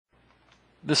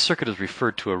This circuit is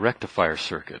referred to a rectifier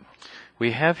circuit.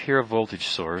 We have here a voltage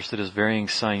source that is varying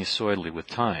sinusoidally with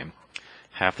time.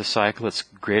 Half the cycle it's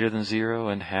greater than 0,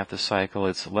 and half the cycle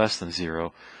it's less than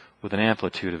 0, with an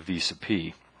amplitude of V sub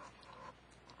p.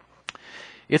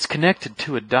 It's connected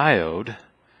to a diode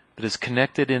that is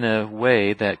connected in a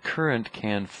way that current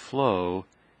can flow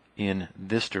in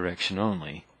this direction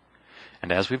only.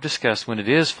 And as we've discussed, when it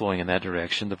is flowing in that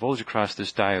direction, the voltage across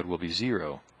this diode will be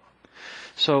 0.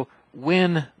 So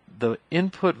when the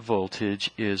input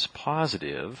voltage is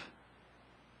positive,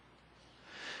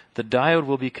 the diode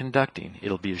will be conducting.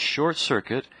 It'll be a short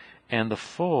circuit, and the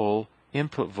full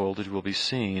input voltage will be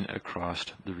seen across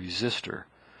the resistor.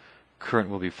 Current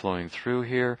will be flowing through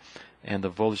here, and the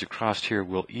voltage across here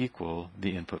will equal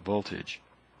the input voltage.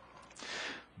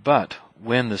 But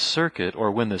when the circuit,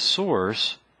 or when the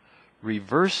source,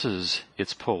 reverses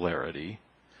its polarity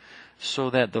so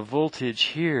that the voltage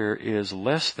here is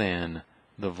less than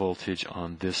the voltage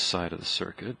on this side of the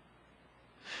circuit,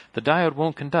 the diode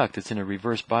won't conduct. It's in a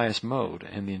reverse bias mode,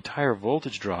 and the entire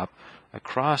voltage drop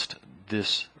across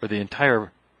this, or the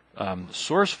entire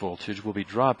source voltage will be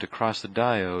dropped across the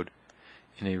diode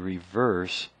in a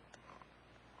reverse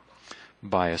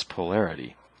bias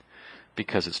polarity.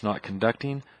 Because it's not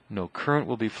conducting, no current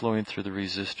will be flowing through the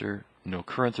resistor. No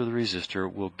current through the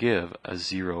resistor will give a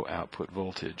 0 output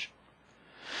voltage.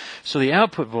 So the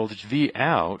output voltage V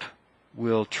out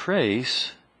will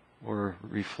trace or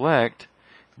reflect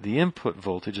the input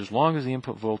voltage as long as the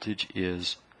input voltage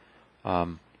is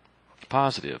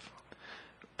positive.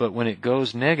 But when it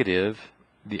goes negative,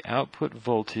 the output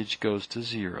voltage goes to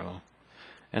 0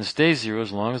 and stays 0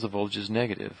 as long as the voltage is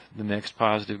negative. The next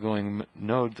positive going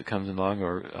node that comes along,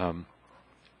 or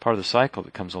part of the cycle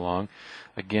that comes along,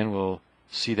 again we'll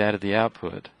see that at the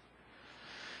output.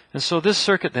 And so this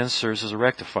circuit then serves as a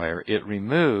rectifier. It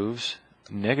removes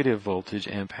negative voltage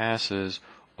and passes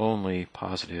only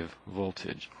positive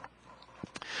voltage.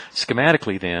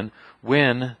 Schematically then,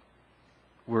 when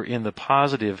we're in the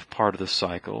positive part of the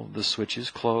cycle, the switch is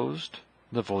closed,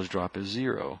 the voltage drop is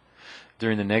 0.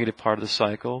 During the negative part of the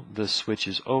cycle, the switch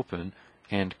is open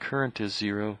and current is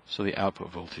 0, so the output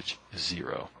voltage is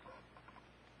 0.